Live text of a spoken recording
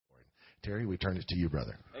Terry, we turn it to you,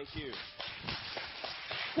 brother. Thank you.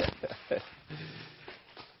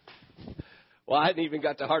 Well, I hadn't even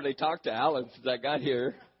got to hardly talk to Alan since I got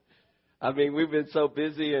here. I mean, we've been so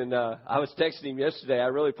busy, and I was texting him yesterday. I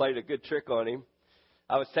really played a good trick on him.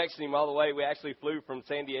 I was texting him all the way. We actually flew from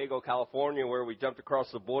San Diego, California, where we jumped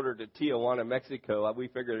across the border to Tijuana, Mexico. We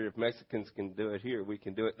figured if Mexicans can do it here, we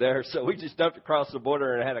can do it there. So we just jumped across the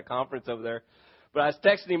border and had a conference over there. But I was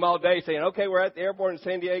texting him all day saying, okay, we're at the airport in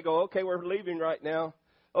San Diego. Okay, we're leaving right now.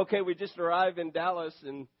 Okay, we just arrived in Dallas,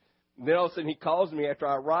 and then all of a sudden he calls me after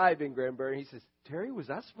I arrived in Granbury. He says, Terry, was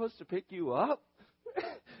I supposed to pick you up?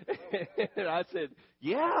 And I said,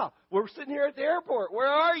 yeah, we're sitting here at the airport. Where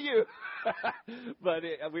are you? But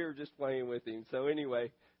we were just playing with him. So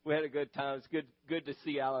anyway, we had a good time. It's good to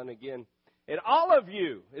see Alan again. And all of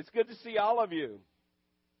you, it's good to see all of you.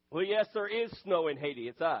 Well, yes, there is snow in Haiti.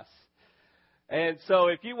 It's us. And so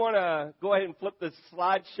if you want to go ahead and flip the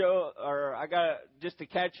slideshow, or I got just to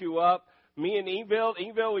catch you up, me and Eville,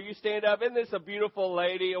 will you stand up? Isn't this a beautiful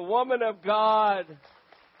lady, a woman of God?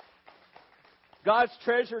 God's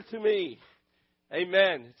treasure to me.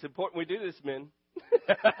 Amen. It's important we do this, men.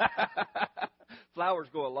 Flowers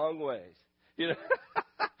go a long ways. You know.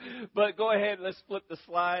 But go ahead, let's flip the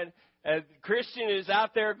slide. Christian is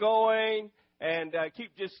out there going, and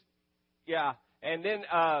And then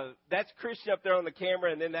that's Christian up there on the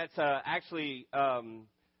camera, and then that's actually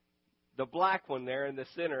the black one there in the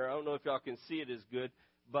center. I don't know if y'all can see it as good,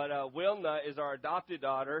 but Wilna is our adopted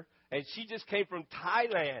daughter, and she just came from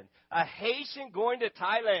Thailand, a Haitian going to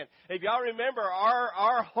Thailand. If y'all remember,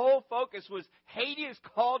 our whole focus was Haiti is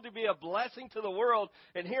called to be a blessing to the world,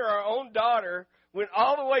 and here our own daughter went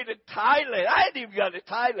all the way to Thailand. I hadn't even got to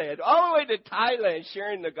Thailand. All the way to Thailand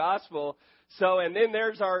sharing the gospel. So, and then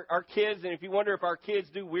there's our kids, and if you wonder if our kids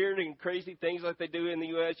do weird and crazy things like they do in the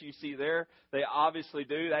U.S., you see there, they obviously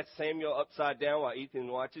do. That's Samuel upside down while Ethan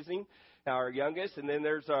watches him, our youngest. And then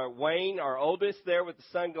there's Wayne, our oldest, there with the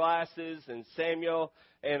sunglasses, and Samuel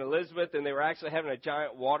and Elizabeth, and they were actually having a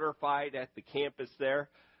giant water fight at the campus there.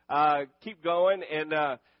 Keep going,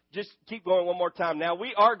 and just keep going one more time. Now,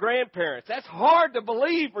 we are grandparents. That's hard to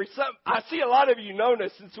believe. I see a lot of you known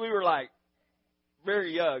us since we were like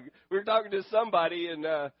very young. We were talking to somebody, and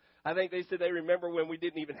I think they said they remember when we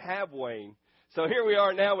didn't even have Wayne. So here we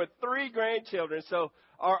are now with 3 grandchildren. So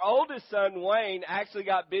our oldest son, Wayne, actually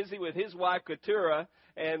got busy with his wife, Katura,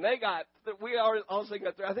 and we also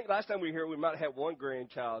got, I think last time we were here, we might have had 1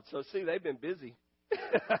 grandchild. So see, they've been busy.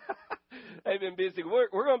 They've been busy. We're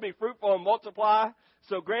going to be fruitful and multiply.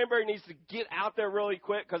 So Granbury needs to get out there really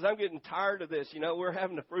quick because I'm getting tired of this. You know, we're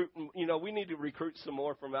having to we need to recruit some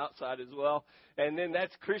more from outside as well. And then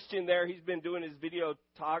that's Christian there. He's been doing his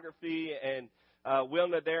videography, and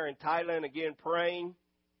Wilna there in Thailand again praying.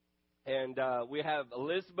 And we have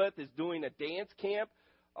Elizabeth is doing a dance camp.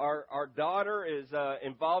 Our daughter is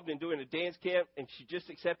involved in doing a dance camp, and she just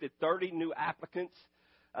accepted 30 new applicants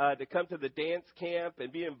to come to the dance camp and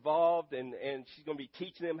be involved, and she's going to be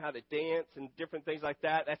teaching them how to dance and different things like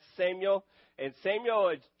that. That's Samuel. And Samuel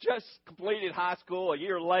has just completed high school a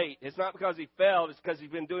year late. It's not because he failed. It's because he's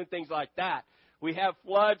been doing things like that. We have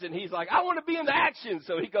floods, and he's like, I want to be in the action.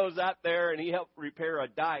 So he goes out there, and he helped repair a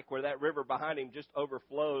dike where that river behind him just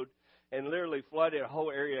overflowed and literally flooded a whole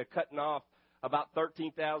area, cutting off about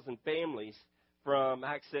 13,000 families from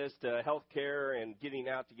access to health care and getting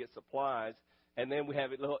out to get supplies. And then we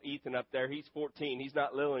have little Ethan up there. He's 14. He's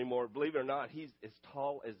not little anymore. Believe it or not, he's as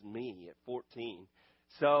tall as me at 14.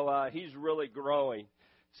 So he's really growing.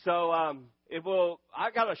 So I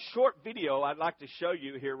got a short video I'd like to show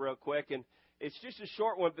you here real quick. And it's just a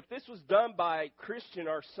short one. But this was done by Christian,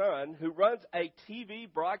 our son, who runs a TV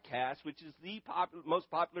broadcast, which is the most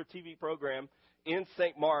popular TV program in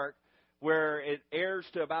St. Mark, where it airs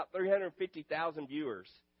to about 350,000 viewers.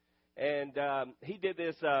 And he did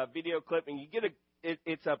this video clip, and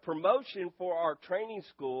it's a promotion for our training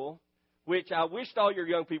school, which I wished all your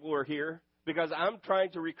young people were here because I'm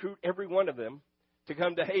trying to recruit every one of them to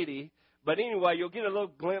come to Haiti. But anyway, you'll get a little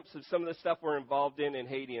glimpse of some of the stuff we're involved in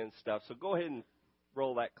Haiti and stuff. So go ahead and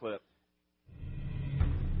roll that clip.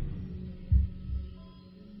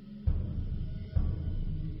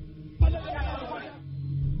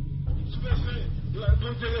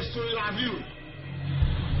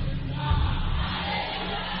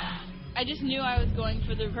 I just knew I was going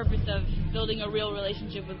for the purpose of building a real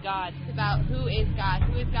relationship with God. It's about who is God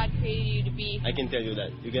created you to be. I can tell you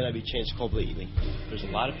that you're going to be changed completely. There's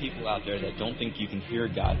a lot of people out there that don't think you can hear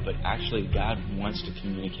God, but actually God wants to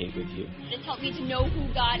communicate with you. It's helped me to know who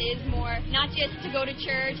God is more, not just to go to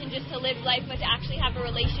church and just to live life, but to actually have a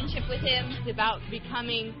relationship with Him. It's about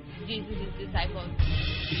becoming Jesus' disciples.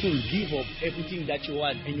 You should give up everything that you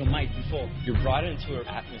had in your mind before. You're brought into an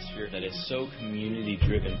atmosphere that is so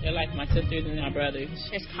community-driven. They're like my sisters and my brothers.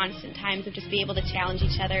 There's constant times of just being able to challenge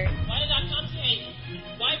each other. Why did I come to Haiti?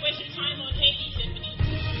 Why waste your time on Haiti,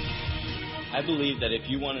 Tiffany? I believe that if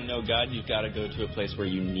you want to know God, you've got to go to a place where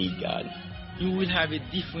you need God. You will have a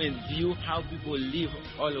different view how people live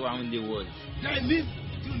all around the world. They need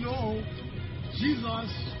to know Jesus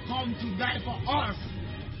come to die for us.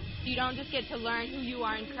 You don't just get to learn who you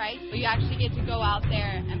are in Christ, but you actually get to go out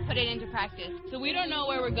there and put it into practice. So we don't know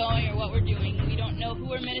where we're going or what we're doing. We don't know who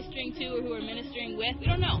we're ministering to or who we're ministering with. We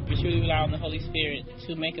don't know. We should rely on the Holy Spirit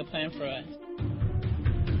to make a plan for us.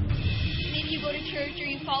 Maybe you go to church or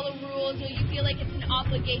you follow rules or you feel like it's an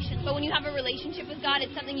obligation. But when you have a relationship with God,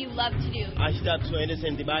 it's something you love to do. I start to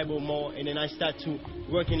understand the Bible more, and then I start to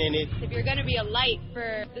working in it. If you're going to be a light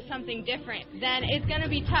for something different, then it's going to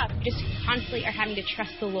be tough. You just constantly are having to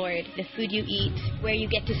trust the Lord, the food you eat, where you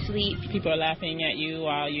get to sleep. People are laughing at you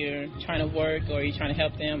while you're trying to work or you're trying to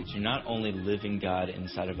help them. You're not only living God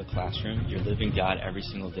inside of a classroom, you're living God every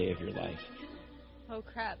single day of your life. Oh,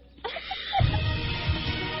 crap.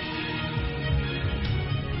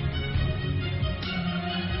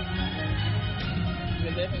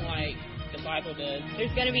 We're living like the Bible does.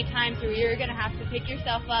 There's going to be times where you're going to have to pick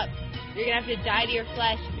yourself up. You're going to have to die to your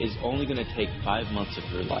flesh. It's only going to take 5 months of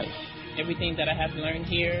your life. Everything that I have learned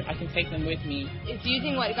here, I can take them with me. It's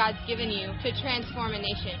using what God's given you to transform a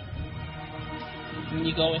nation. When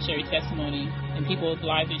you go and share your testimony and people's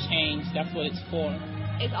lives are changed, that's what it's for.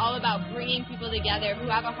 It's all about bringing people together who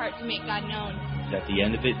have a heart to make God known. At the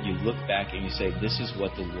end of it, you look back and you say, this is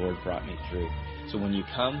what the Lord brought me through. So when you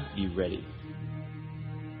come, be ready.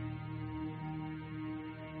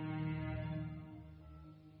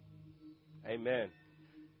 Amen.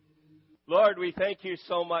 Lord, we thank you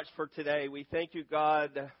so much for today. We thank you,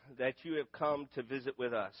 God, that you have come to visit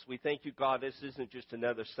with us. We thank you, God, this isn't just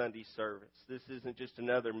another Sunday service. This isn't just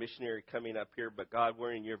another missionary coming up here, but God,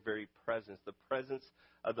 we're in your very presence, the presence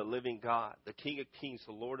of the living God, the King of Kings,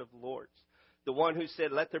 the Lord of Lords, the one who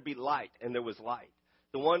said, let there be light, and there was light.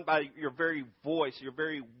 The one by your very voice, your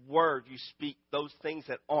very word, you speak those things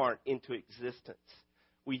that aren't into existence.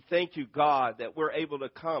 We thank you, God, that we're able to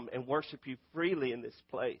come and worship you freely in this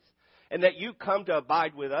place, and that you come to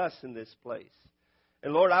abide with us in this place.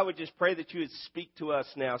 And, Lord, I would just pray that you would speak to us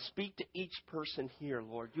now. Speak to each person here,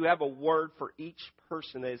 Lord. You have a word for each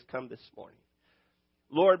person that has come this morning.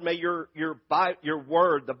 Lord, may your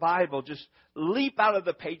word, the Bible, just leap out of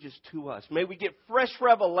the pages to us. May we get fresh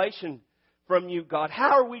revelation from you, God.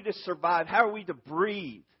 How are we to survive? How are we to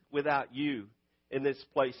breathe without you in this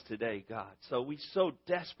place today, God? So we so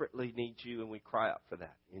desperately need you, and we cry out for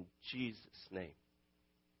that. In Jesus' name,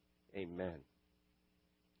 amen.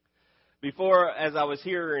 Before, as I was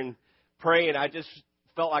here and praying, I just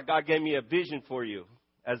felt like God gave me a vision for you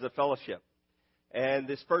as a fellowship. And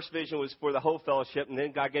this first vision was for the whole fellowship, and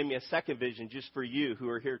then God gave me a second vision just for you who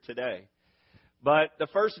are here today. But the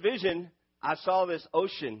first vision, I saw this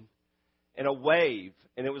ocean and a wave,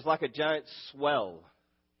 and it was like a giant swell.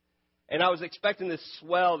 And I was expecting this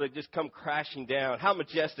swell to just come crashing down. How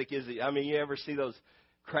majestic is it? I mean, you ever see those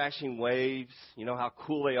crashing waves? You know how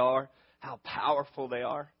cool they are, how powerful they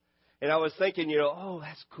are. And I was thinking, oh,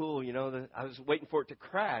 that's cool. I was waiting for it to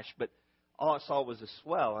crash, but all I saw was a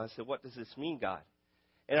swell. And I said, what does this mean, God?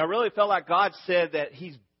 And I really felt like God said that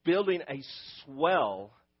he's building a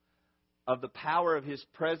swell of the power of his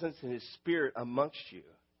presence and his spirit amongst you.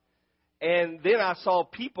 And then I saw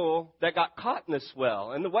people that got caught in the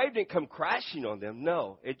swell. And the wave didn't come crashing on them.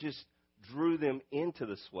 No, it just drew them into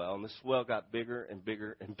the swell. And the swell got bigger and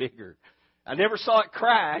bigger and bigger. I never saw it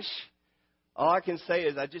crash. All I can say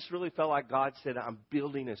is I just really felt like God said, I'm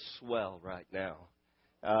building a swell right now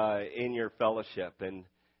in your fellowship.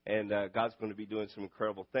 And God's going to be doing some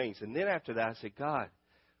incredible things. And then after that, I said, God,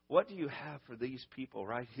 what do you have for these people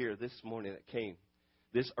right here this morning that came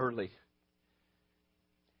this early?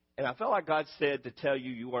 And I felt like God said to tell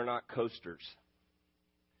you, you are not coasters.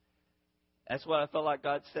 That's what I felt like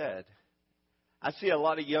God said. I see a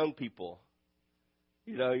lot of young people.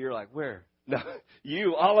 You're like, where? No,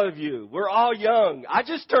 you, all of you. We're all young. I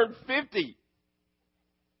just turned 50.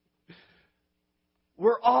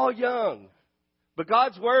 We're all young. But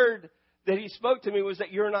God's Word that he spoke to me was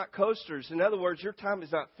that you're not coasters. In other words, your time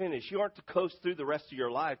is not finished. You aren't to coast through the rest of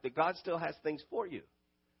your life, that God still has things for you.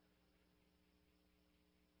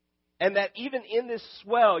 And that even in this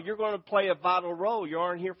swell, you're going to play a vital role. You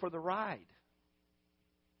aren't here for the ride.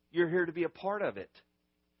 You're here to be a part of it.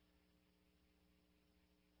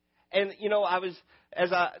 And, you know,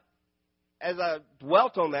 as I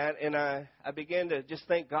dwelt on that and I began to just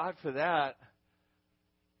thank God for that,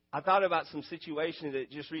 I thought about some situations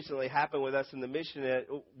that just recently happened with us in the mission.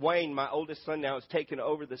 Wayne, my oldest son now, has taken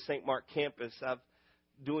over the St. Mark campus. I'm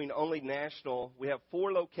doing only national. We have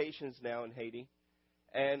 4 locations now in Haiti.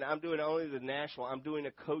 And I'm doing only the national. I'm doing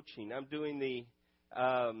a coaching. I'm doing the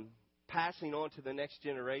passing on to the next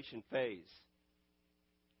generation phase.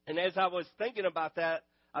 And as I was thinking about that,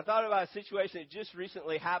 I thought about a situation that just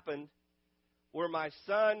recently happened where my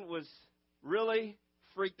son was really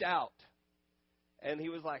freaked out. And he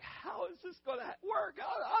was like, how is this going to work?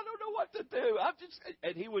 I don't know what to do.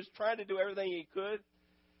 And he was trying to do everything he could.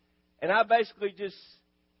 And I basically just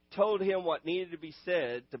told him what needed to be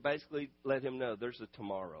said to basically let him know there's a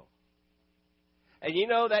tomorrow. And you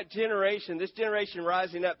know that generation, this generation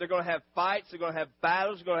rising up, they're going to have fights, they're going to have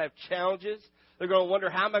battles, they're going to have challenges. They're going to wonder,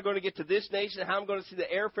 how am I going to get to this nation? How am I going to see the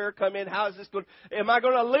airfare come in? How is this going? Am I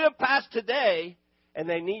going to live past today? And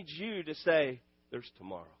they need you to say, there's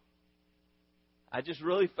tomorrow. I just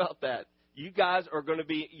really felt that. You guys are going to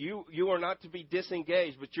be, you are not to be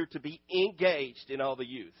disengaged, but you're to be engaged in all the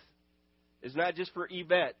youth. It's not just for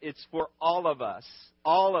Yvette. It's for all of us,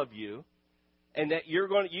 all of you. And that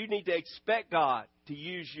you need to expect God to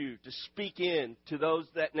use you to speak in to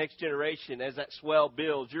that next generation as that swell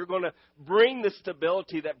builds. You're going to bring the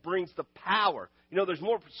stability that brings the power. You know, there's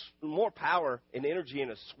more power and energy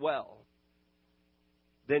in a swell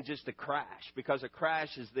than just a crash, because a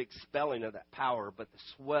crash is the expelling of that power, but the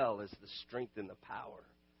swell is the strength and the power.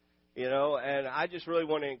 You know, and I just really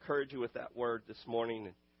want to encourage you with that word this morning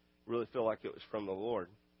and really feel like it was from the Lord.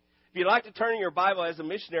 If you'd like to turn in your Bible as a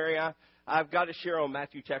missionary, I've got to share on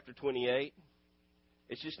Matthew chapter 28.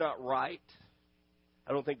 It's just not right.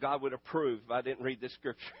 I don't think God would approve if I didn't read this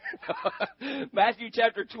scripture. Matthew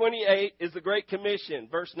chapter 28 is the Great Commission,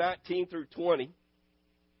 verse 19 through 20.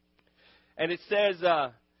 And it says,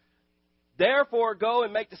 therefore go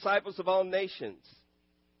and make disciples of all nations,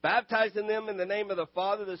 baptizing them in the name of the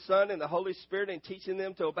Father, the Son, and the Holy Spirit, and teaching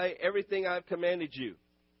them to obey everything I've commanded you.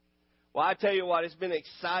 Well, I tell you what, it's been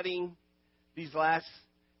exciting these last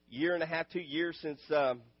year and a half, 2 years since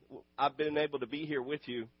I've been able to be here with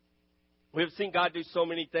you. We've seen God do so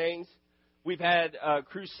many things. We've had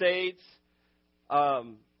crusades.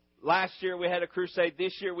 Last year we had a crusade.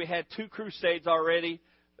 This year we had 2 crusades already,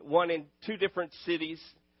 one in 2 different cities.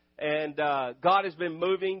 And God has been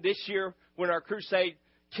moving. This year when our crusade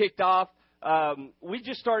kicked off, we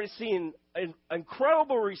just started seeing an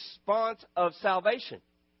incredible response of salvation.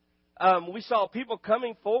 We saw people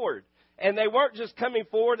coming forward. And they weren't just coming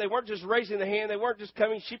forward. They weren't just raising their hand. They weren't just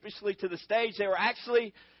coming sheepishly to the stage. They were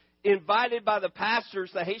actually invited by the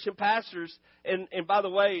pastors, the Haitian pastors. And by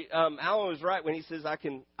the way, Alan was right when he says I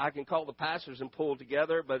can call the pastors and pull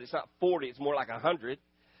together, but it's not 40. It's more like 100.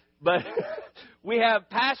 But we have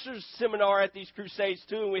pastors' seminar at these crusades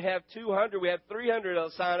too, and we have 200. We have 300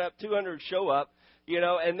 that'll sign up, 200 show up, you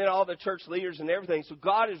know, and then all the church leaders and everything. So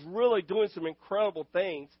God is really doing some incredible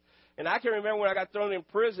things. And I can remember when I got thrown in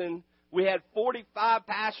prison, we had 45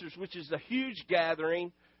 pastors, which is a huge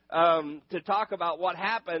gathering, to talk about what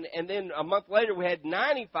happened. And then a month later, we had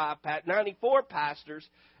 94 pastors.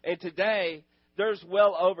 And today, there's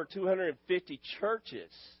well over 250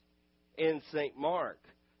 churches in St. Mark.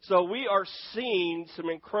 So we are seeing some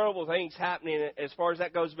incredible things happening as far as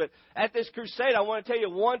that goes. But at this crusade, I want to tell you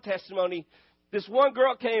one testimony. This one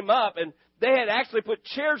girl came up, and they had actually put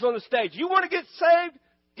chairs on the stage. You want to get saved?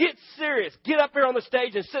 Get serious. Get up here on the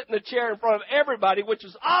stage and sit in the chair in front of everybody, which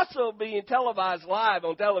is also being televised live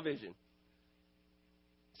on television.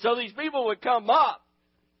 So these people would come up,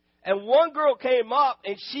 and one girl came up,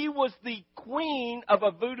 and she was the queen of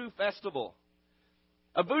a voodoo festival.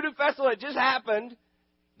 A voodoo festival had just happened.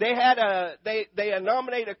 They had they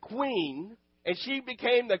nominated a queen, and she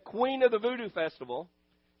became the queen of the voodoo festival.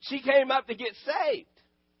 She came up to get saved.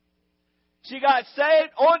 She got saved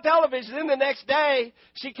on television. Then the next day,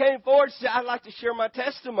 she came forward and said, I'd like to share my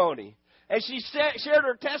testimony. And she shared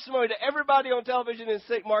her testimony to everybody on television in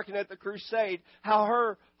St. Mark and at the crusade, how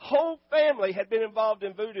her whole family had been involved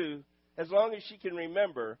in voodoo as long as she can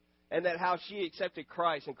remember, and that how she accepted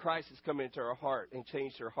Christ, and Christ has come into her heart and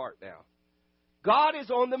changed her heart now. God is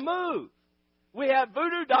on the move. We have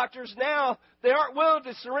voodoo doctors now. They aren't willing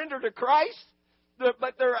to surrender to Christ,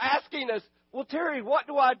 but they're asking us, well, Terry, what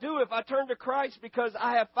do I do if I turn to Christ because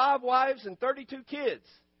I have 5 wives and 32 kids?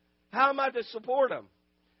 How am I to support them?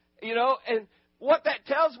 You know, and what that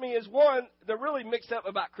tells me is, one, they're really mixed up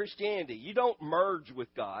about Christianity. You don't merge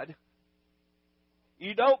with God.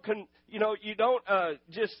 You don't,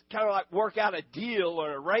 just kind of like work out a deal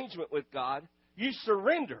or an arrangement with God. You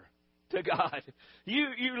surrender to God.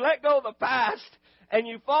 You let go of the past and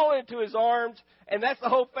you fall into His arms, and that's the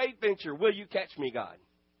whole faith venture. Will you catch me, God?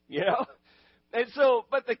 You know? And so,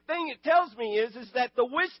 but the thing it tells me is that the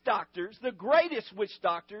witch doctors, the greatest witch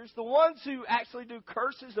doctors, the ones who actually do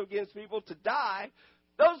curses against people to die,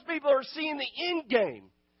 those people are seeing the end game.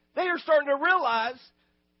 They are starting to realize,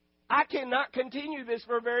 I cannot continue this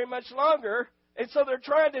for very much longer. And so they're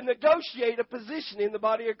trying to negotiate a position in the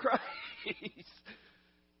body of Christ.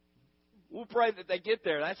 We'll pray that they get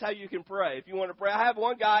there. That's how you can pray. If you want to pray. I have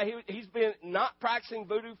one guy, he's been not practicing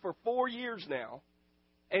voodoo for 4 years now.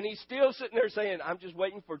 And he's still sitting there saying, I'm just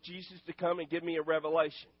waiting for Jesus to come and give me a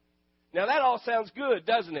revelation. Now, that all sounds good,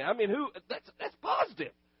 doesn't it? I mean, that's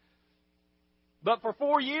positive. But for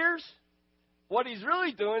 4 years, what he's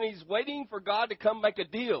really doing, he's waiting for God to come make a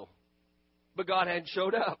deal. But God hadn't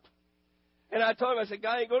showed up. And I told him, I said,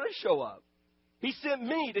 God ain't going to show up. He sent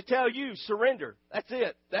me to tell you, surrender. That's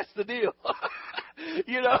it. That's the deal.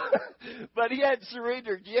 You know? But he hadn't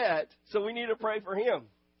surrendered yet, so we need to pray for him.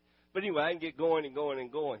 But anyway, I can get going and going and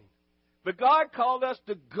going. But God called us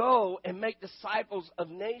to go and make disciples of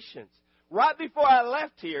nations. Right before I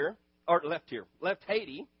left Haiti,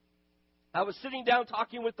 I was sitting down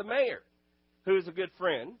talking with the mayor, who is a good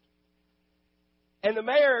friend. And the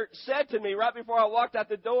mayor said to me right before I walked out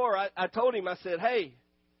the door, I told him, I said, hey,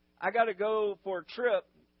 I got to go for a trip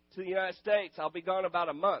to the United States. I'll be gone about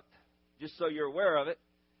a month, just so you're aware of it.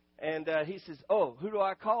 And he says, oh, who do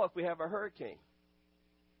I call if we have a hurricane?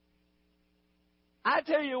 I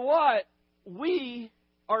tell you what, we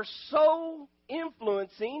are so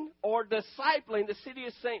influencing or discipling the city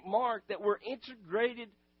of St. Mark that we're integrated,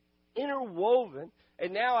 interwoven.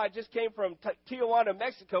 And now I just came from Tijuana,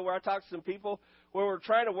 Mexico, where I talked to some people where we're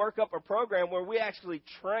trying to work up a program where we actually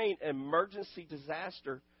train an emergency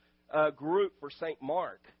disaster group for St.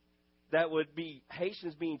 Mark that would be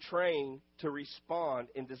Haitians being trained to respond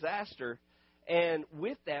in disaster. And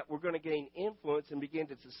with that, we're going to gain influence and begin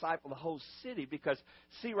to disciple the whole city because,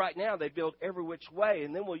 see, right now they build every which way,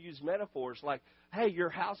 and then we'll use metaphors like, hey, your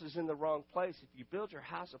house is in the wrong place. If you build your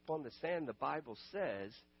house upon the sand, the Bible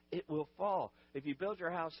says, it will fall. If you build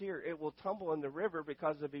your house here, it will tumble in the river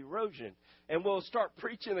because of erosion. And we'll start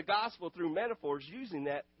preaching the gospel through metaphors using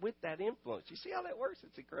that with that influence. You see how that works?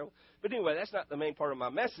 It's incredible. But anyway, that's not the main part of my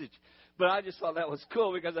message. But I just thought that was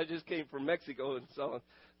cool because I just came from Mexico and so on.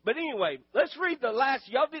 But anyway, let's read the last.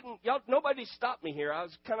 Nobody stopped me here. I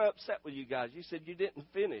was kind of upset with you guys. You said you didn't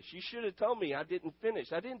finish. You should have told me I didn't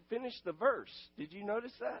finish. I didn't finish the verse. Did you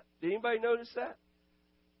notice that? Did anybody notice that?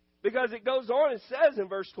 Because it goes on, it says in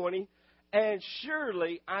verse 20, and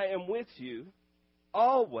surely I am with you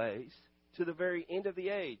always to the very end of the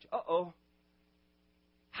age. Uh-oh.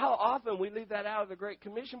 How often we leave that out of the Great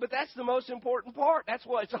Commission, but that's the most important part. That's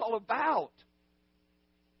what it's all about.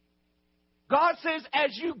 God says,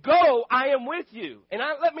 as you go, I am with you. And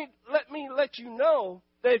let me let you know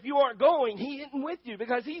that if you aren't going, He isn't with you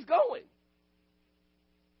because He's going.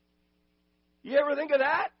 You ever think of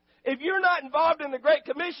that? If you're not involved in the Great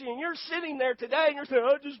Commission and you're sitting there today and you're saying,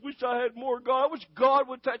 I just wish I had more God. I wish God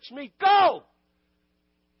would touch me. Go!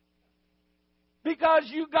 Because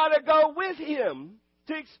you got to go with Him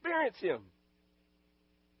to experience Him.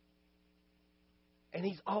 And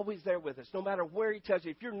He's always there with us, no matter where He tells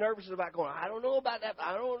you. If you're nervous about going, I don't know about that,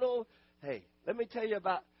 I don't know. Hey, let me tell you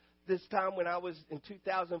about this time when I was in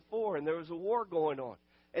 2004 and there was a war going on.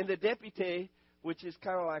 And the deputy, which is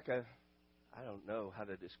kind of like I don't know how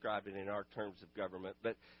to describe it in our terms of government,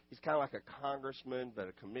 but he's kind of like a congressman, but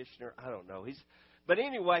a commissioner. I don't know. But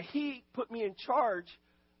anyway, he put me in charge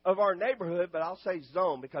of our neighborhood, but I'll say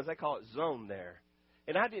zone because they call it zone there.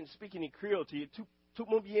 And I didn't speak any Creole to you. Tout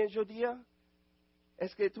mon bien jodia?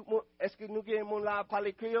 Est-ce que nous gagnons la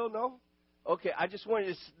parler Creole? No? Okay, I just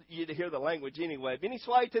wanted you to hear the language anyway. Bini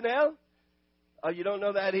soy tenel? Oh, you don't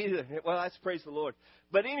know that either. Well, that's praise the Lord.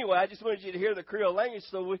 But anyway, I just wanted you to hear the Creole language.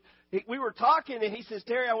 So we were talking, and he says,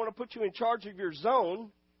 Terry, I want to put you in charge of your zone.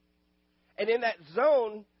 And in that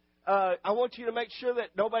zone, I want you to make sure that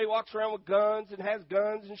nobody walks around with guns and has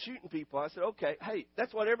guns and shooting people. I said, okay. Hey,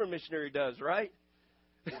 that's what every missionary does, right?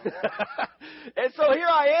 And so here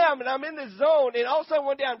I am, and I'm in this zone, and all of a sudden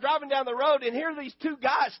one day I'm driving down the road, and here are these two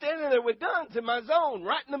guys standing there with guns in my zone,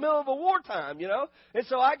 right in the middle of a wartime, you know. And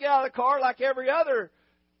so I get out of the car like every other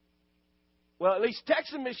Well, at least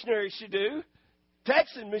Texan missionaries should do.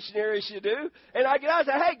 Texan missionaries should do. And I get out and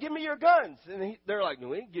say, hey, give me your guns. And they're like, no,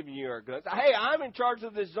 we ain't giving you our guns. Hey, I'm in charge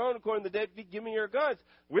of this zone according to the deputy. Give me your guns.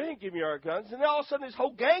 We ain't giving you our guns. And then all of a sudden this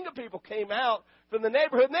whole gang of people came out from the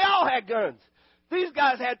neighborhood, and they all had guns. These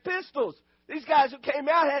guys had pistols. These guys who came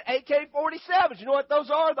out had AK-47s. You know what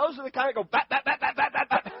those are? Those are the kind that go bat, bat, bat, bat, bat,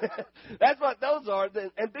 bat, bat. That's what those are.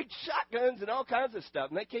 And big shotguns and all kinds of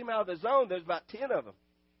stuff. And they came out of the zone. There's about 10 of them.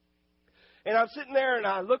 And I'm sitting there, and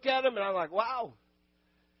I look at them, and I'm like, wow.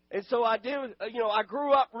 And so I did, I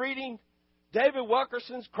grew up reading David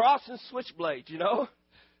Wilkerson's Cross and Switchblade,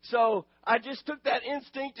 So I just took that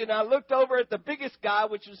instinct, and I looked over at the biggest guy,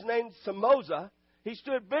 which was named Somoza. He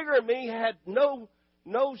stood bigger than me, had no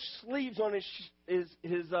sleeves on his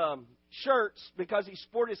shirts because he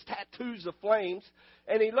sported his tattoos of flames.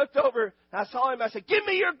 And he looked over, I saw him, I said, give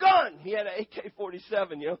me your gun. He had an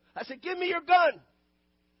AK-47, I said, give me your gun.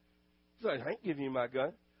 He's like, I ain't giving you my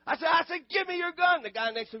gun. I said, give me your gun. The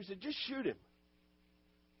guy next to him said, just shoot him.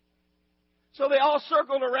 So they all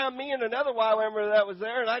circled around me and another wild member that was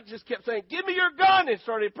there, and I just kept saying, give me your gun, and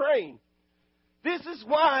started praying. This is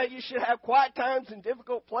why you should have quiet times in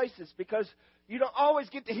difficult places, because you don't always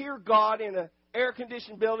get to hear God in an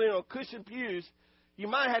air-conditioned building or cushioned pews. You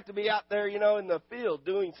might have to be out there, in the field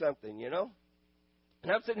doing something,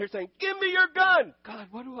 And I'm sitting here saying, give me your gun. God,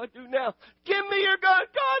 what do I do now? Give me your gun.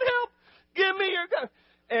 God, help. Give me your gun.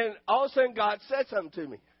 And all of a sudden, God said something to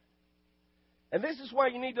me. And this is why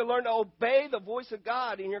you need to learn to obey the voice of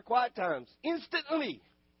God in your quiet times instantly.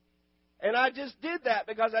 And I just did that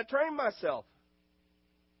because I trained myself.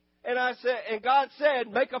 And God said,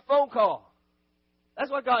 make a phone call. That's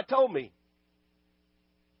what God told me.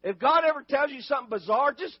 If God ever tells you something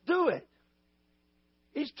bizarre, just do it.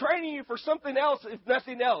 He's training you for something else, if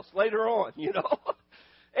nothing else, later on,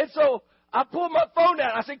 And so I pulled my phone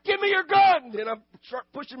out. I said, give me your gun. And I start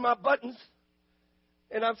pushing my buttons.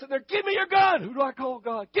 And I'm sitting there, give me your gun. Who do I call,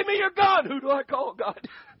 God? Give me your gun. Who do I call, God?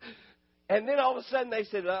 And then all of a sudden they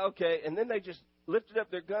said, okay. And then they just lifted up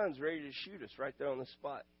their guns ready to shoot us right there on the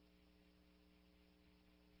spot.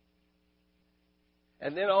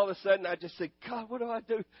 And then all of a sudden I just said, God, what do I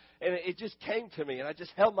do? And it just came to me. And I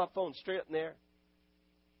just held my phone straight up in there.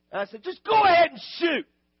 And I said, just go ahead and shoot.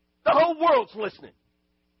 The whole world's listening.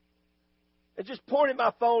 And just pointed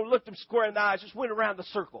my phone, looked him square in the eyes, just went around the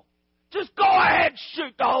circle. Just go ahead and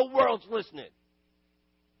shoot. The whole world's listening.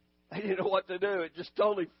 They didn't know what to do. It just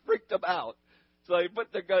totally freaked them out. So they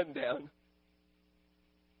put their gun down.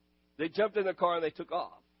 They jumped in the car and they took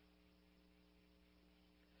off.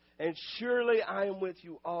 And surely I am with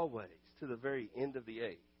you always to the very end of the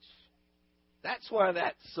age. That's why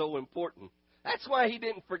that's so important. That's why he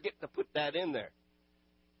didn't forget to put that in there.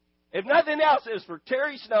 If nothing else, it was for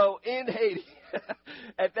Terry Snow in Haiti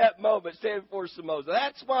at that moment, standing for Somoza.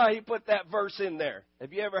 That's why he put that verse in there.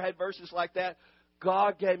 Have you ever had verses like that?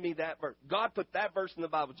 God gave me that verse. God put that verse in the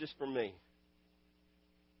Bible just for me.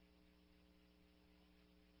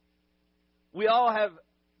 We all have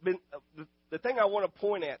been, the thing I want to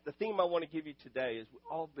point at, the theme I want to give you today is we've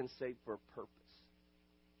all been saved for a purpose.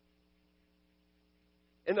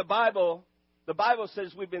 In the Bible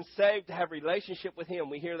says we've been saved to have a relationship with Him.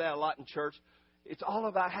 We hear that a lot in church. It's all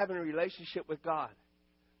about having a relationship with God.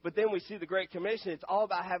 But then we see the Great Commission. It's all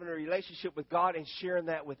about having a relationship with God and sharing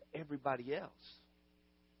that with everybody else.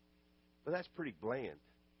 But that's pretty bland.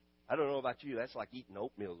 I don't know about you. That's like eating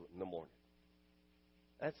oatmeal in the morning.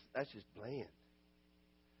 That's just bland.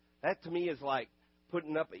 That to me is like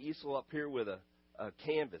putting up an easel up here with a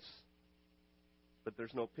canvas. But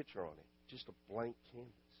there's no picture on it. Just a blank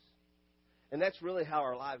canvas. And that's really how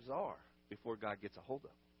our lives are before God gets a hold of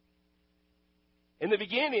them. In the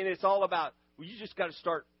beginning, it's all about, you just got to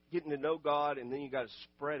start getting to know God, and then you got to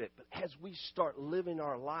spread it. But as we start living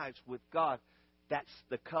our lives with God, that's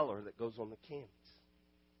the color that goes on the canvas.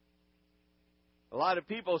 A lot of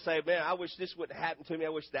people say, man, I wish this wouldn't happen to me. I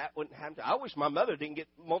wish that wouldn't happen to me. I wish my mother didn't get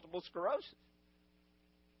multiple sclerosis.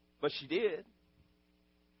 But she did.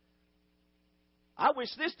 I wish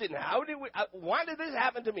this didn't happen. Why did this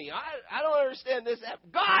happen to me? I don't understand this.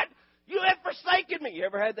 God, you have forsaken me. You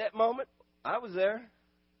ever had that moment? I was there.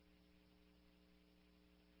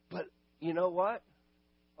 But you know what?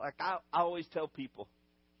 Like I always tell people,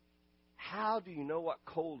 how do you know what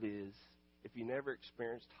cold is if you never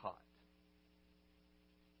experienced hot?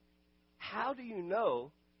 How do you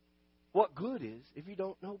know what good is if you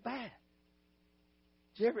don't know bad?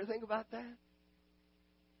 Did you ever think about that?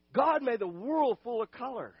 God made the world full of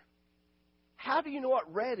color. How do you know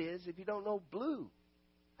what red is if you don't know blue?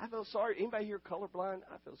 I feel sorry. Anybody here colorblind?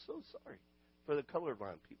 I feel so sorry for the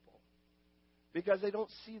colorblind people. because they don't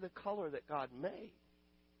see the color that God made.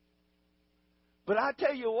 But I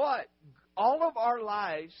tell you what, all of our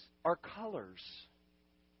lives are colors.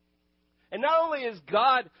 And not only is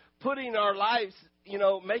God putting our lives,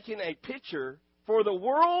 making a picture for the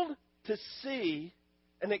world to see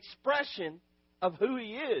an expression of who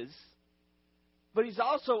He is, but He's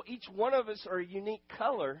also, each one of us are a unique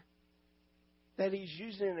color that He's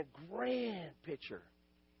using in a grand picture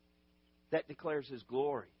that declares His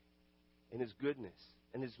glory and His goodness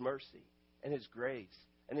and His mercy and His grace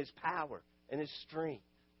and His power and His strength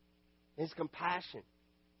and His compassion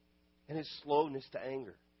and His slowness to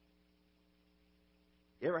anger.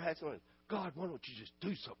 You ever had someone, God, why don't you just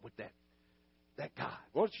do something with that guy?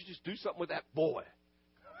 Why don't you just do something with that boy?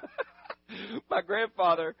 My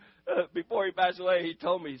grandfather, before he passed away, he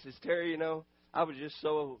told me, he says, Terry, I was just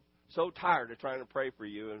so tired of trying to pray for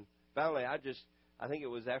you. And finally, I think it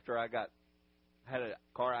was after I had a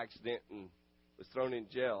car accident and was thrown in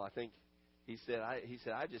jail. I think he said,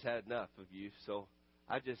 I just had enough of you. So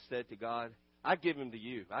I just said to God, I give him to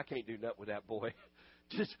you. I can't do nothing with that boy.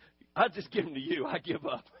 I'll just give him to you. I give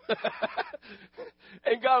up.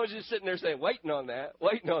 And God was just sitting there saying, waiting on that.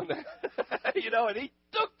 And He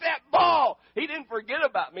took that ball. He didn't forget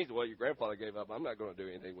about me. He said, well, your grandfather gave up. I'm not going to do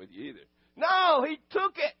anything with you either. No, He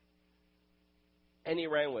took it. And He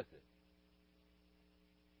ran with it.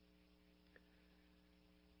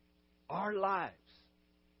 Our lives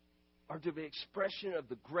are to be expression of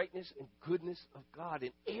the greatness and goodness of God.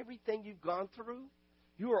 In everything you've gone through,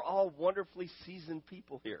 you are all wonderfully seasoned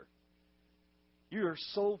people here. You are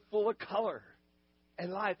so full of color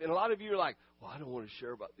and life. And a lot of you are like, well, I don't want to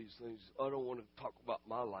share about these things. I don't want to talk about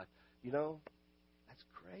my life. That's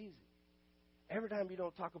crazy. Every time you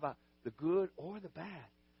don't talk about the good or the bad,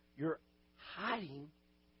 you're hiding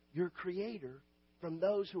your Creator from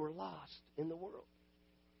those who are lost in the world.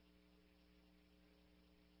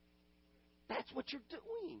 That's what you're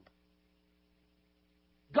doing.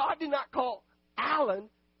 God did not call Alan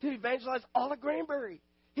to evangelize all of Granbury.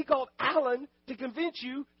 He called Alan to convince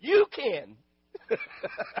you can.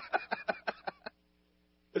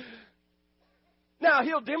 Now,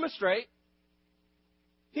 He'll demonstrate.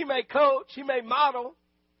 He may coach. He may model.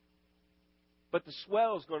 But the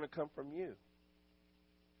swell is going to come from you.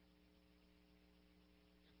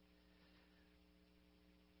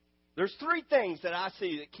 There's three things that I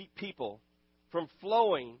see that keep people from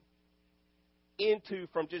flowing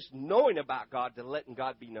from just knowing about God to letting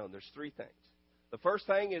God be known. There's three things. The first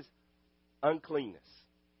thing is uncleanness.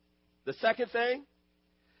 The second thing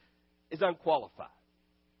is unqualified.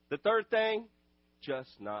 The third thing, just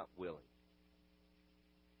not willing.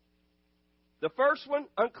 The first one,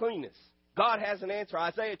 uncleanness. God has an answer.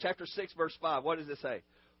 Isaiah chapter 6, verse 5. What does it say?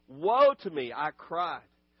 Woe to me, I cried.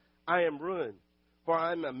 I am ruined, for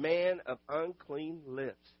I am a man of unclean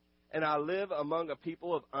lips, and I live among a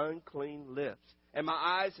people of unclean lips. And my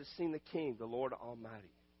eyes have seen the King, the Lord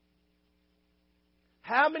Almighty.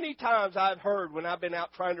 How many times I've heard when I've been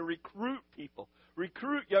out trying to recruit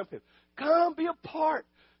young people, come be a part,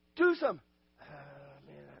 do something.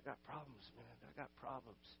 Man, I got problems,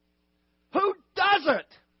 Who doesn't?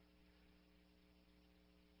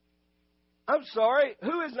 I'm sorry,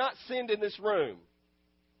 who has not sinned in this room?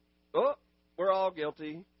 Oh, we're all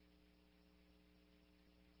guilty.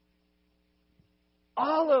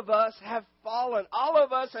 All of us have fallen. All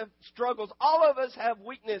of us have struggles. All of us have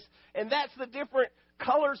weakness. And that's the different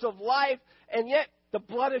colors of life. And yet the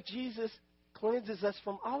blood of Jesus cleanses us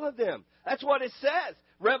from all of them. That's what it says.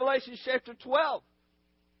 Revelation chapter 12.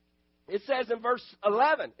 It says in verse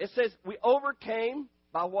 11, it says, we overcame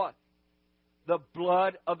by what? The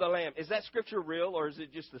blood of the Lamb. Is that scripture real or is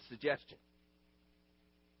it just a suggestion?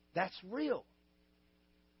 That's real.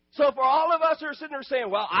 So for all of us who are sitting there saying,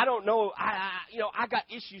 well, I don't know, I got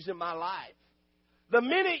issues in my life. The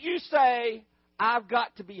minute you say, I've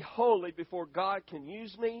got to be holy before God can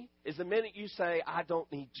use me, is the minute you say, I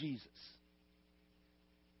don't need Jesus.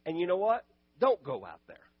 And you know what? Don't go out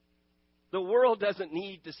there. The world doesn't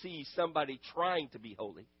need to see somebody trying to be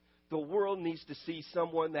holy. The world needs to see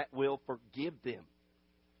someone that will forgive them,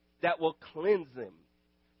 that will cleanse them,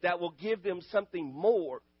 that will give them something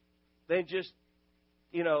more than just,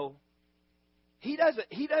 He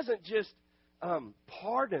doesn't just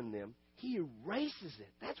pardon them. He erases it.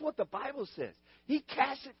 That's what the Bible says. He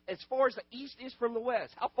casts it as far as the east is from the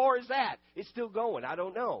west. How far is that? It's still going. I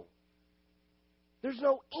don't know. There's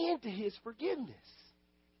no end to His forgiveness.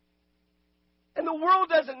 And the world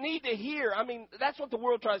doesn't need to hear. I mean, that's what the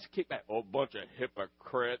world tries to kick back. Oh, bunch of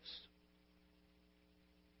hypocrites.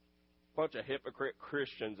 Bunch of hypocrite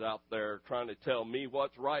Christians out there trying to tell me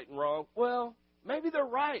what's right and wrong. Well, maybe they're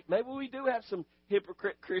right. Maybe we do have some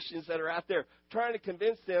hypocrite Christians that are out there trying to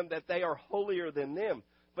convince them that they are holier than them.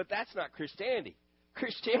 But that's not Christianity.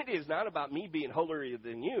 Christianity is not about me being holier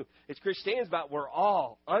than you. Christianity is about we're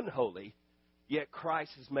all unholy, yet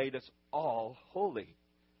Christ has made us all holy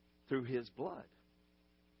through His blood.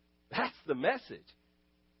 That's the message.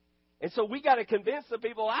 And so we got to convince the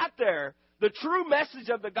people out there the true message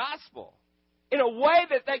of the gospel in a way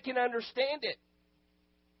that they can understand it,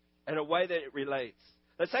 in a way that it relates.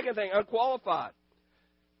 The second thing, unqualified.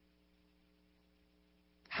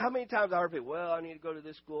 How many times I heard people, well, I need to go to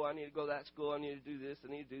this school, I need to go to that school, I need to do this, I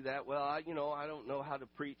need to do that. Well, I don't know how to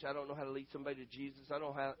preach. I don't know how to lead somebody to Jesus. I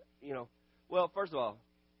don't have, Well, first of all,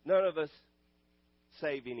 none of us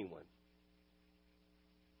save anyone.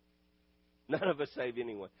 None of us save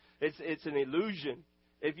anyone. It's an illusion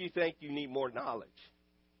if you think you need more knowledge.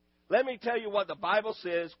 Let me tell you what the Bible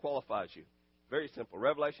says qualifies you. Very simple.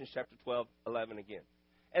 Revelation chapter 12, 11 again.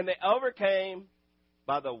 And they overcame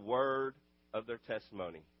by the word of their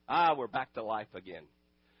testimony. We're back to life again.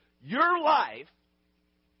 Your life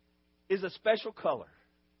is a special color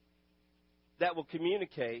that will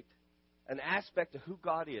communicate an aspect of who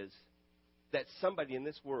God is that somebody in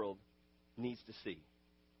this world needs to see.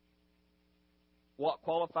 What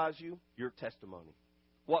qualifies you? Your testimony.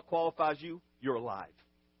 What qualifies you? You're alive.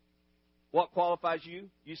 What qualifies you?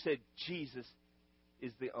 You said Jesus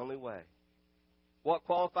is the only way. What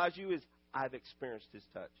qualifies you is I've experienced His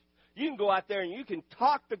touch. You can go out there and you can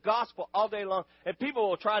talk the gospel all day long, and people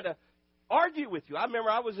will try to argue with you. I remember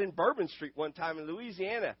I was in Bourbon Street one time in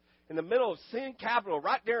Louisiana, in the middle of sin capital,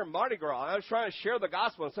 right there in Mardi Gras. I was trying to share the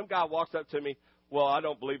gospel, and some guy walks up to me, well, I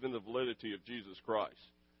don't believe in the validity of Jesus Christ.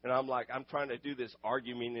 And I'm like, I'm trying to do this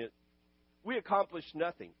argument. We accomplished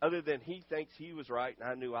nothing other than he thinks he was right and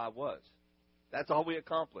I knew I was. That's all we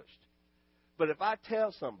accomplished. But if I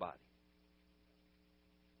tell somebody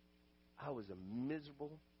I was a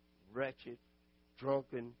miserable, wretched,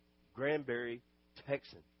 drunken, Granbury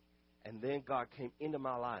Texan, and then God came into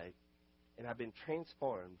my life, and I've been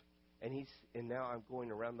transformed, and now I'm going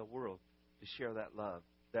around the world to share that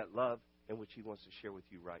love in which He wants to share with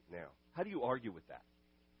you right now. How do you argue with that?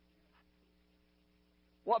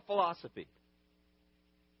 What philosophy?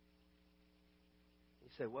 You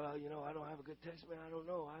say, well, I don't have a good testimony. I don't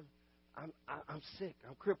know. I'm sick.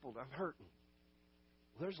 I'm crippled. I'm hurting.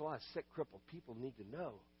 Well, there's a lot of sick, crippled people need to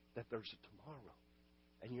know that there's a tomorrow,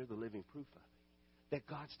 and you're the living proof of it. That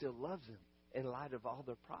God still loves them in light of all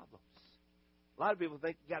their problems. A lot of people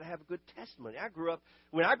think you got to have a good testimony.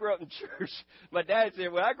 When I grew up in church, my dad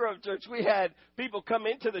said, when I grew up in church, we had people come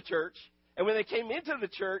into the church, and when they came into the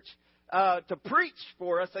church to preach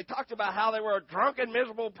for us, they talked about how they were a drunken,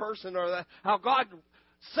 miserable person, or how God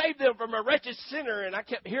saved them from a wretched sinner, and I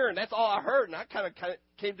kept hearing, that's all I heard, and I kind of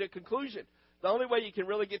came to a conclusion. The only way you can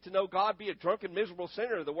really get to know God, be a drunken, miserable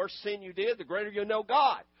sinner, the worse sin you did, the greater you know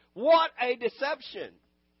God. What a deception.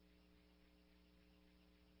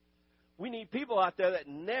 We need people out there that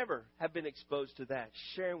never have been exposed to that,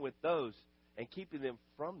 sharing with those and keeping them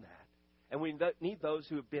from that. And we need those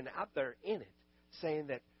who have been out there in it, saying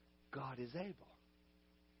that God is able.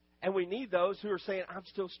 And we need those who are saying, I'm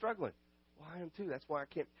still struggling. Well, I am too. That's why I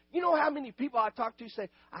can't. You know how many people I talk to say,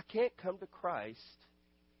 I can't come to Christ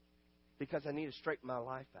because I need to straighten my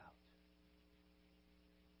life out.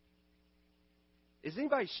 Is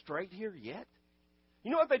anybody straight here yet?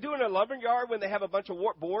 You know what they do in a lumberyard when they have a bunch of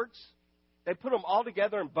warped boards? They put them all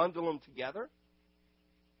together and bundle them together.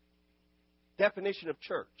 Definition of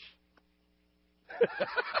church.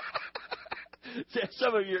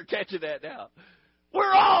 Some of you are catching that now.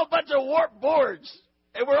 We're all a bunch of warped boards,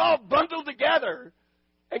 and we're all bundled together.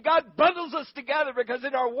 And God bundles us together because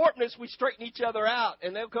in our warpedness we straighten each other out.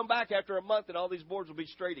 And they'll come back after a month and all these boards will be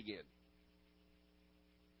straight again.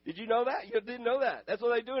 Did you know that? You didn't know that. That's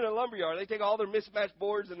what they do in a lumberyard. They take all their mismatched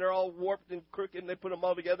boards and they're all warped and crooked and they put them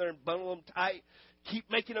all together and bundle them tight. Keep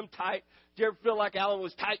making them tight. Did you ever feel like Alan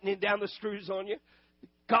was tightening down the screws on you?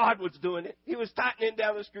 God was doing it. He was tightening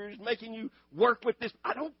down the screws, making you work with this.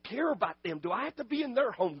 I don't care about them. Do I have to be in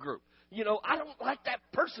their home group? I don't like that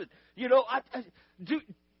person.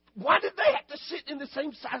 Why did they have to sit in the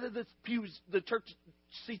same side of the pews, the church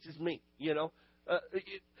seats as me?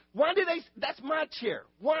 Why do that's my chair.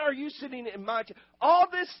 Why are you sitting in my chair? All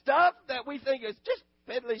this stuff that we think is just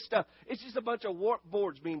peddly stuff. It's just a bunch of warped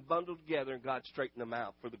boards being bundled together and God straightened them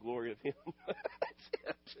out for the glory of Him.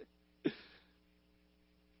 That's it.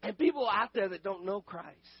 And people out there that don't know Christ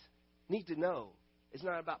need to know it's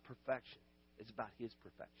not about perfection. It's about His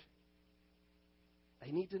perfection.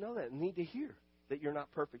 They need to know that and need to hear that you're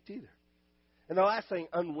not perfect either. And the last thing,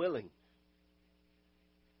 unwilling.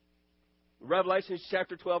 Revelation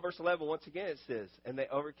chapter 12, verse 11, once again it says, and they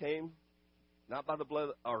overcame, not by the blood,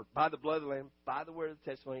 or by the blood of the Lamb, by the word of the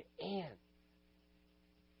testimony, and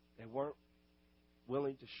they weren't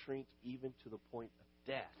willing to shrink even to the point of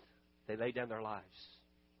death. They laid down their lives.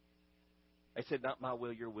 They said, not my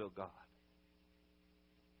will, your will, God.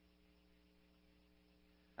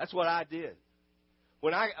 That's what I did.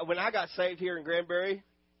 When I got saved here in Granbury,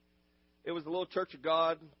 it was the little Church of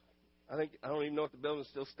God. I don't even know if the building's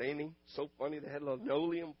still standing. So funny, they had a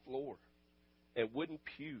linoleum floor and wooden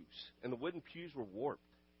pews, and the wooden pews were warped.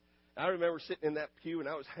 I remember sitting in that pew, and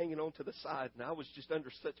I was hanging on to the side, and I was just under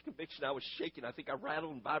such conviction. I was shaking. I think I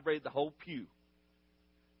rattled and vibrated the whole pew.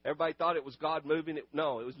 Everybody thought it was God moving.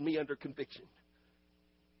 No, it was me under conviction.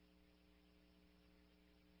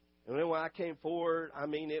 And then when I came forward,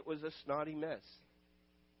 it was a snotty mess.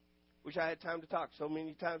 Wish I had time to talk. So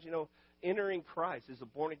many times, entering Christ is a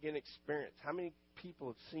born-again experience. How many people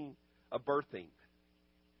have seen a birthing?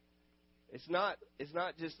 It's not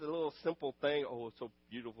just a little simple thing, oh, it's so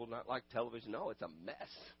beautiful, not like television. No, it's a mess.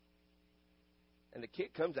 And the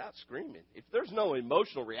kid comes out screaming. If there's no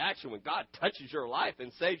emotional reaction when God touches your life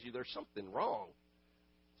and saves you, there's something wrong.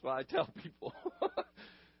 That's why I tell people.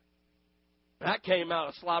 That came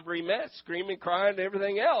out a slobbery mess, screaming, crying, and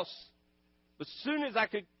everything else. But as soon as I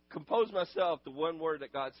could compose myself to one word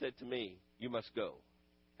that God said to me, you must go.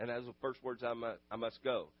 And that was the first words, I must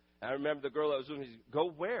go. And I remember the girl that was with me, go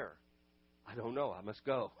where? I don't know. I must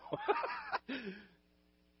go.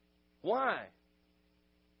 Why?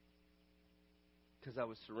 Because I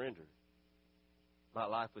was surrendered. My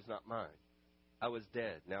life was not mine. I was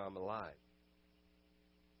dead. Now I'm alive.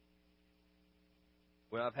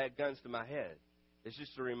 When I've had guns to my head, it's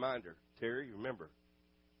just a reminder. Terry, remember,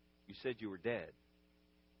 you said you were dead.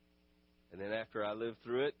 And then after I lived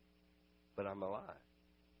through it, but I'm alive.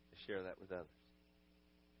 I share that with others.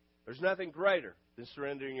 There's nothing greater than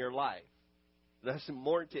surrendering your life. That's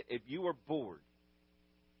more. If you are bored,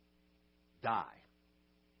 die.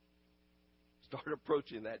 Start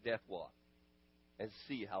approaching that death walk and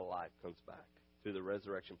see how life comes back through the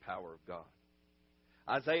resurrection power of God.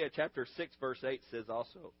 Isaiah chapter 6, verse 8 says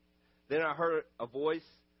also, then I heard a voice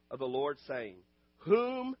of the Lord saying,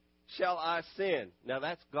 whom shall I send? Now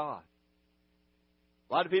that's God.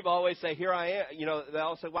 A lot of people always say, here I am. They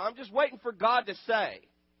all say, well, I'm just waiting for God to say.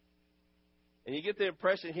 And you get the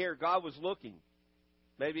impression here God was looking,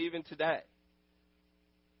 maybe even today.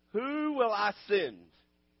 Who will I send?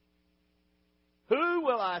 Who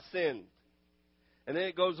will I send? And then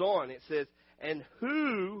it goes on. It says, and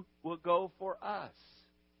who will go for us?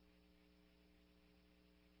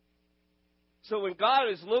 So when God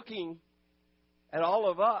is looking at all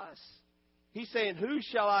of us, He's saying, who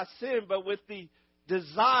shall I send? But with the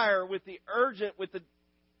desire, with the urgent, with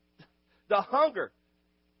the hunger.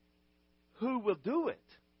 Who will do it?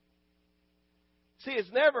 See,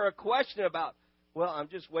 it's never a question about, well, I'm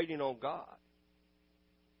just waiting on God.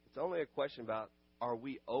 It's only a question about, are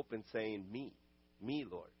we open saying, me,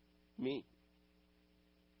 Lord, me.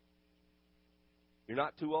 You're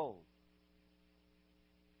not too old.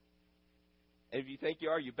 And if you think you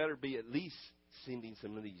are, you better be at least sending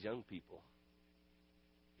some of these young people.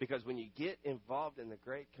 Because when you get involved in the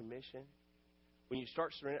Great Commission, when you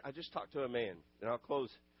start surrendering, I just talked to a man, and I'll close.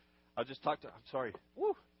 I'm sorry.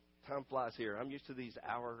 Woo, time flies here. I'm used to these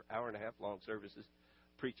hour and a half long services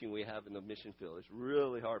preaching we have in the mission field. It's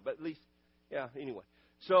really hard, but at least, anyway.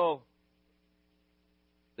 So,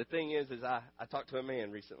 the thing is I talked to a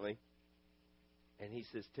man recently, and he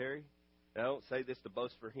says, Terry, and I don't say this to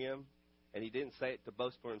boast for him, and he didn't say it to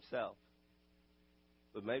boast for himself,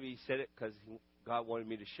 but maybe he said it because God wanted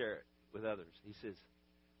me to share it with others. He says,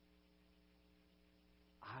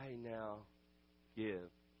 I now give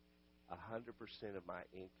 100% of my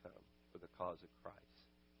income for the cause of Christ.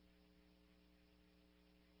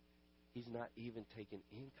 He's not even taking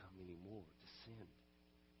income anymore to send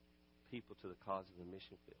people to the cause of the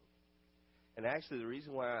mission field. And actually, the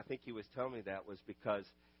reason why I think he was telling me that was because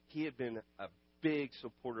he had been a big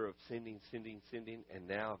supporter of sending, and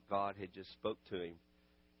now God had just spoke to him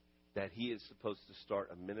that he is supposed to start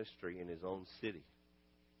a ministry in his own city.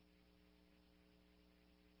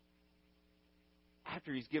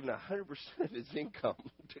 After he's given 100% of his income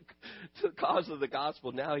to the cause of the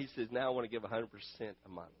gospel, now he says, now I want to give 100%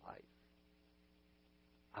 of my life.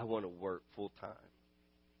 I want to work full time.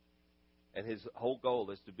 And his whole goal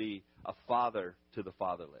is to be a father to the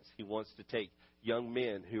fatherless. He wants to take young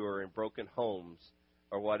men who are in broken homes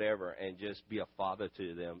or whatever and just be a father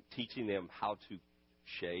to them, teaching them how to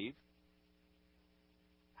shave,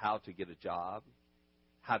 how to get a job,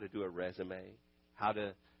 how to do a resume, how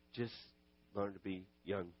to just learn to be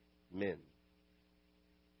young men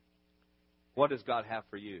What does God have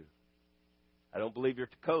for you? I don't believe you're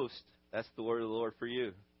to coast. That's the word of the Lord for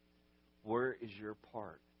you. Where is your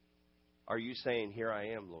part? Are you saying, here I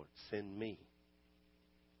am, Lord, send me?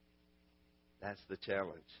 That's the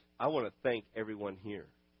challenge. I want to thank everyone here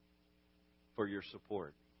for your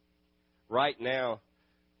support. Right now,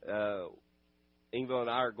 Ingvild and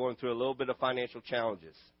I are going through a little bit of financial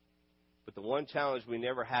challenges. But the one challenge we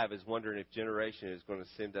never have is wondering if Generation is going to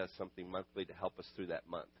send us something monthly to help us through that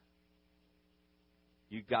month.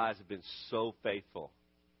 You guys have been so faithful.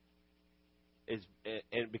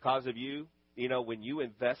 And because of you, you know, when you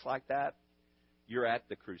invest like that, you're at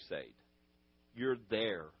the crusade. You're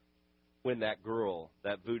there when that girl,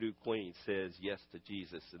 that voodoo queen, says yes to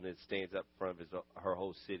Jesus and then stands up in front of her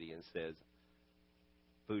whole city and says,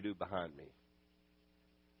 voodoo behind me.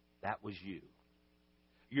 That was you.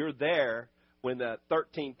 You're there when the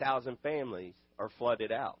 13,000 families are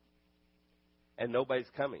flooded out and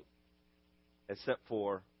nobody's coming except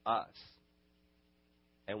for us.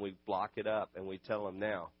 And we block it up and we tell them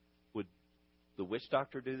now, would the witch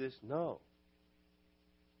doctor do this? No.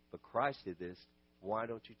 But Christ did this. Why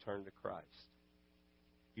don't you turn to Christ?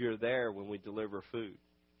 You're there when we deliver food.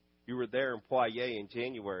 You were there in Poirier in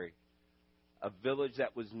January, a village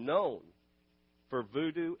that was known for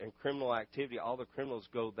voodoo and criminal activity. All the criminals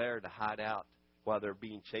go there to hide out while they're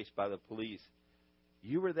being chased by the police.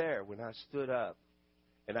 You were there when I stood up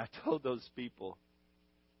and I told those people,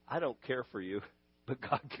 I don't care for you, but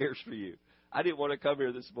God cares for you. I didn't want to come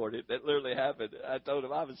here this morning. That literally happened. I told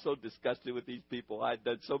them I was so disgusted with these people. I had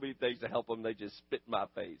done so many things to help them. They just spit in my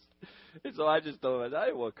face. And so I just told them, I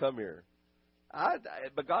didn't want to come here.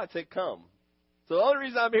 But God said, come. So the only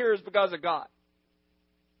reason I'm here is because of God.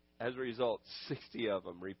 As a result, 60 of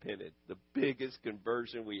them repented. The biggest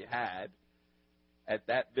conversion we had at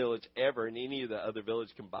that village ever in any of the other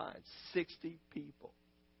villages combined. 60 people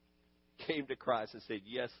came to Christ and said,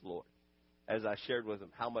 yes, Lord. As I shared with them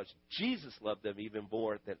how much Jesus loved them even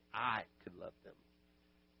more than I could love them.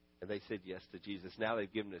 And they said yes to Jesus. Now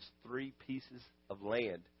they've given us 3 pieces of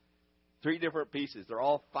land. 3 different pieces. They're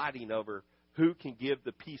all fighting over who can give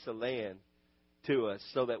the piece of land to us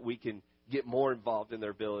so that we can get more involved in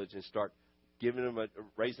their village and start giving them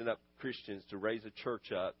raising up Christians to raise a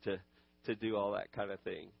church up to do all that kind of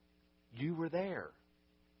thing. You were there.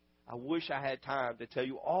 I wish I had time to tell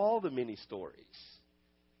you all the many stories.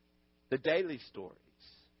 The daily stories.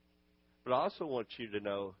 But I also want you to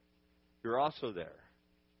know you're also there.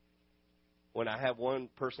 When I have one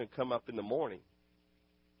person come up in the morning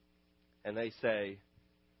and they say,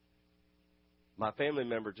 my family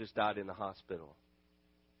member just died in the hospital.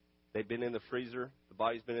 They've been in the freezer. The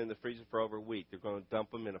body's been in the freezer for over a week. They're going to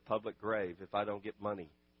dump them in a public grave if I don't get money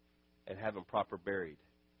and have them proper buried.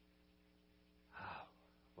 Oh,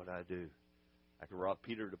 what do I do? I can rob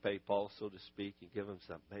Peter to pay Paul, so to speak, and give him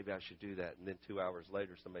something. Maybe I should do that. And then 2 hours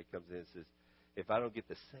later, somebody comes in and says, if I don't get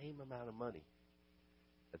the same amount of money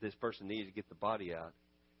that this person needs to get the body out,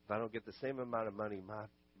 if I don't get the same amount of money,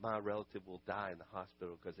 my relative will die in the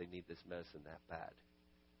hospital because they need this medicine that bad.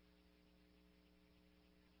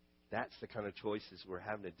 That's the kind of choices we're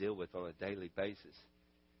having to deal with on a daily basis.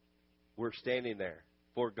 We're standing there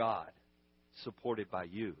for God, supported by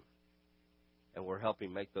you, and we're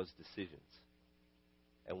helping make those decisions.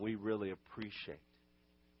 And we really appreciate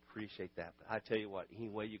that. But I tell you what, any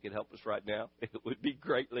way you can help us right now, it would be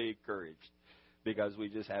greatly encouraged because we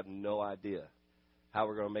just have no idea how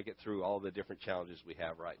we're going to make it through all the different challenges we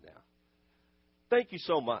have right now. Thank you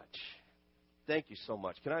so much. Thank you so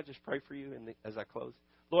much. Can I just pray for you as I close?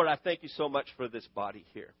 Lord, I thank you so much for this body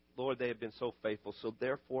here. Lord, they have been so faithful. So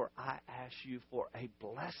therefore, I ask you for a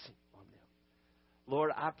blessing on them.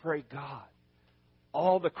 Lord, I pray, God,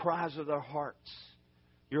 all the cries of their hearts,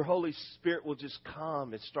 your Holy Spirit will just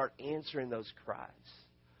come and start answering those cries.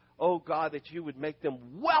 Oh, God, that you would make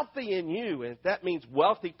them wealthy in you. And if that means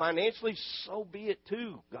wealthy financially, so be it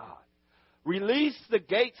too, God. Release the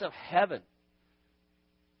gates of heaven.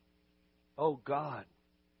 Oh, God,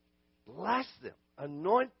 bless them,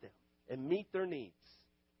 anoint them, and meet their needs.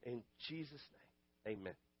 In Jesus' name,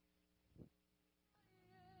 amen.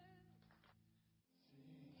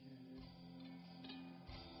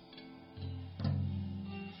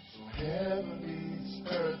 Heaven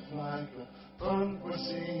meets earth like an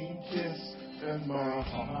unforeseen kiss, and my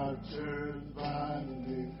heart turns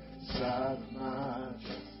violently inside of my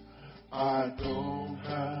chest. I don't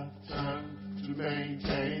have time to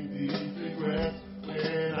maintain these regrets.